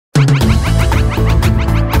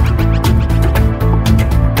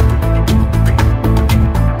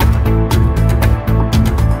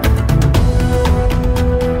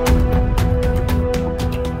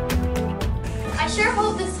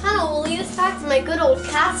from my good old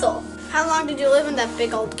castle. How long did you live in that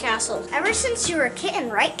big old castle? Ever since you were a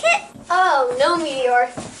kitten, right, Kit? Oh, no,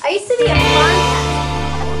 Meteor. I used to be a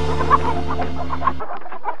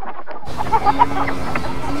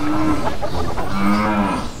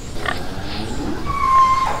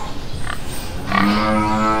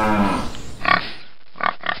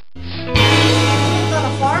On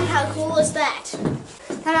a farm? How cool is that?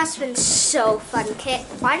 That must have been so fun, Kit.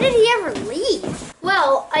 Why did he ever leave?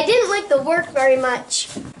 Well, I didn't like the work very much.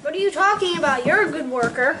 What are you talking about? You're a good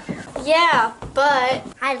worker. Yeah, but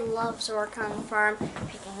I love work on the farm.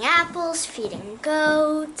 Picking apples, feeding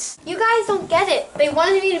goats. you guys don't get it. They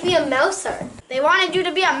wanted me to be a mouser. They wanted you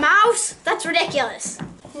to be a mouse? That's ridiculous.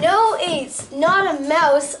 No, Ace, not a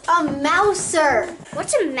mouse, a mouser.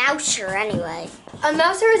 What's a mouser anyway? A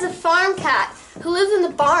mouser is a farm cat who lives in the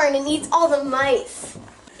barn and eats all the mice.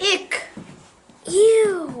 Ick.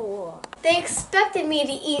 Ew. They expected me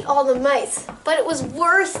to eat all the mice, but it was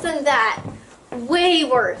worse than that. Way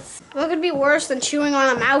worse. What could be worse than chewing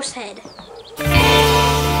on a mouse head?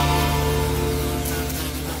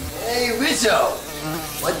 Hey, Rizzo,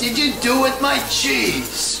 what did you do with my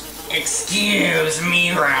cheese? Excuse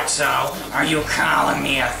me, Ratso. Are you calling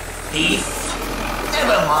me a thief?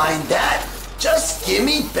 Never mind that. Just give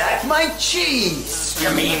me back my cheese.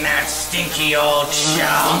 You mean that stinky old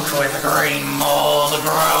chunk with green mold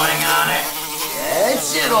growing on it?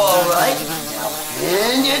 That's it, all right. Now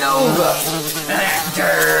hand it over. That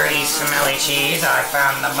dirty, smelly cheese I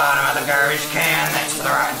found in the bottom of the garbage can next to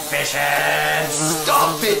the rotten fish heads.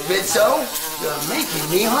 Stop it, Rizzo. You're making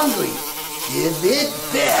me hungry. Give it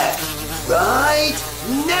back. Right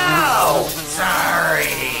now.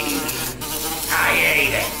 Sorry. I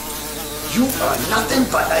ate it. You are nothing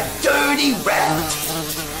but a dirty rat.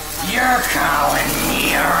 You're calling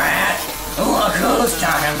me a rat? Look who's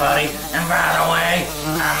talking, buddy. And by the way,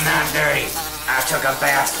 I'm not dirty. I took a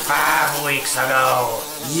bath 5 weeks ago.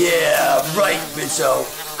 Yeah, right, Rizzo.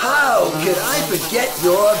 How could I forget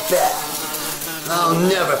your bath? I'll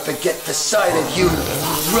never forget the sight of you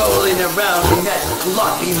rolling around in that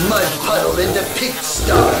gloppy mud puddle in the pigsty.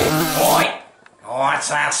 Oi! What's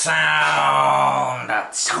that sound?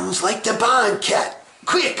 Sounds like the barn cat.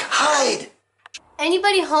 Quick, hide!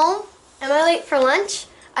 Anybody home? Am I late for lunch?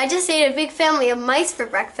 I just ate a big family of mice for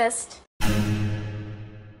breakfast.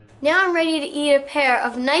 Now I'm ready to eat a pair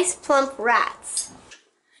of nice plump rats.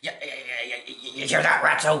 You hear that,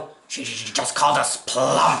 Ratso? She just called us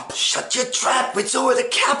plump. Shut your trap, Rizzo, or the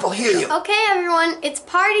cat will hear you. Okay, everyone, it's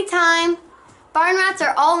party time. Barn rats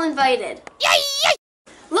are all invited. Yay!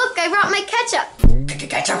 Look, I brought my ketchup.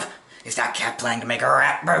 Ketchup? Is that cat planning to make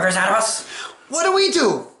rat burgers out of us? What do we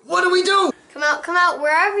do? What do we do? Come out,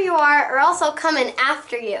 wherever you are, or else I'll come in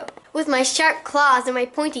after you. With my sharp claws and my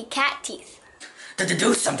pointy cat teeth.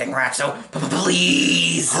 Do something, Ratso.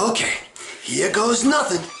 Please. Okay, here goes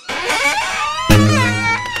nothing.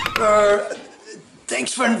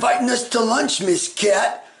 Thanks for inviting us to lunch, Miss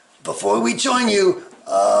Cat. Before we join you,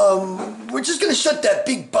 we're just gonna shut that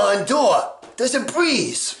big barn door. There's a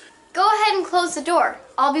breeze. Go ahead and close the door.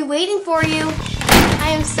 I'll be waiting for you. I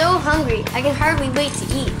am so hungry, I can hardly wait to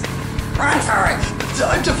eat. Run for it.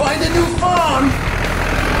 Time to find a new farm.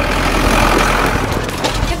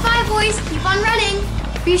 Goodbye, boys. Keep on running.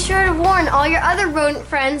 Be sure to warn all your other rodent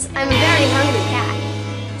friends I'm a very hungry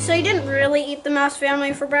cat. So you didn't really eat the mouse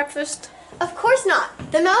family for breakfast? Of course not.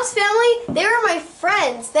 The mouse family, they were my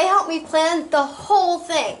friends. They helped me plan the whole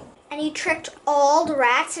thing. And you tricked all the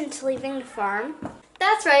rats into leaving the farm?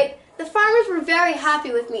 That's right. The farmers were very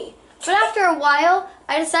happy with me. But after a while,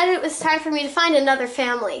 I decided it was time for me to find another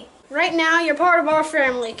family. Right now, you're part of our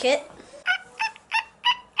family, Kit.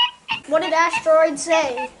 What did Asteroid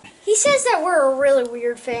say? He says that we're a really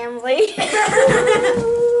weird family.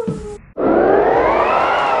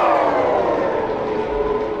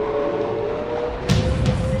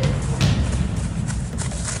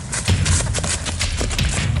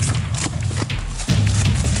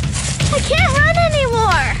 I can't run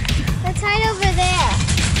anymore. Let's hide over there.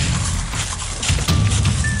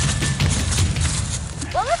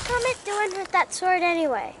 What was Comet doing with that sword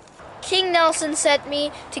anyway? King Nelson sent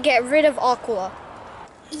me to get rid of Aqua.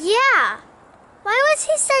 Yeah. Why was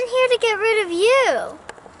he sent here to get rid of you?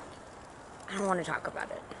 I don't want to talk about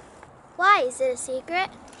it. Why? Is it a secret?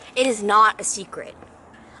 It is not a secret.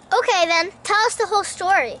 Okay then, tell us the whole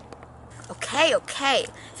story. Okay.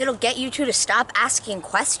 If it'll get you two to stop asking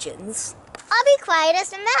questions. I'll be quiet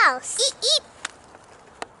as a mouse. Eep, eep.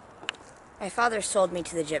 My father sold me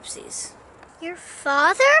to the gypsies. Your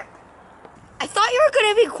father? I thought you were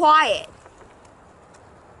going to be quiet.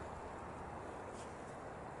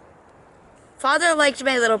 Father liked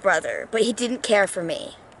my little brother, but he didn't care for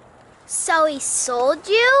me. So he sold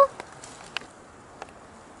you?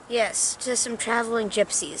 Yes, to some traveling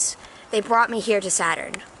gypsies. They brought me here to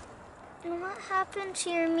Saturn. And what happened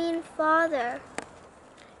to your mean father?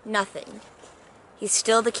 Nothing. He's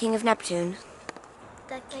still the king of Neptune.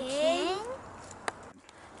 The king?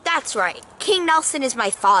 That's right. King Nelson is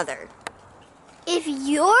my father. If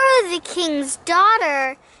you're the king's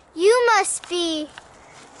daughter, you must be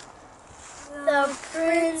the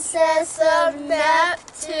Princess of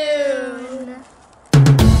Neptune.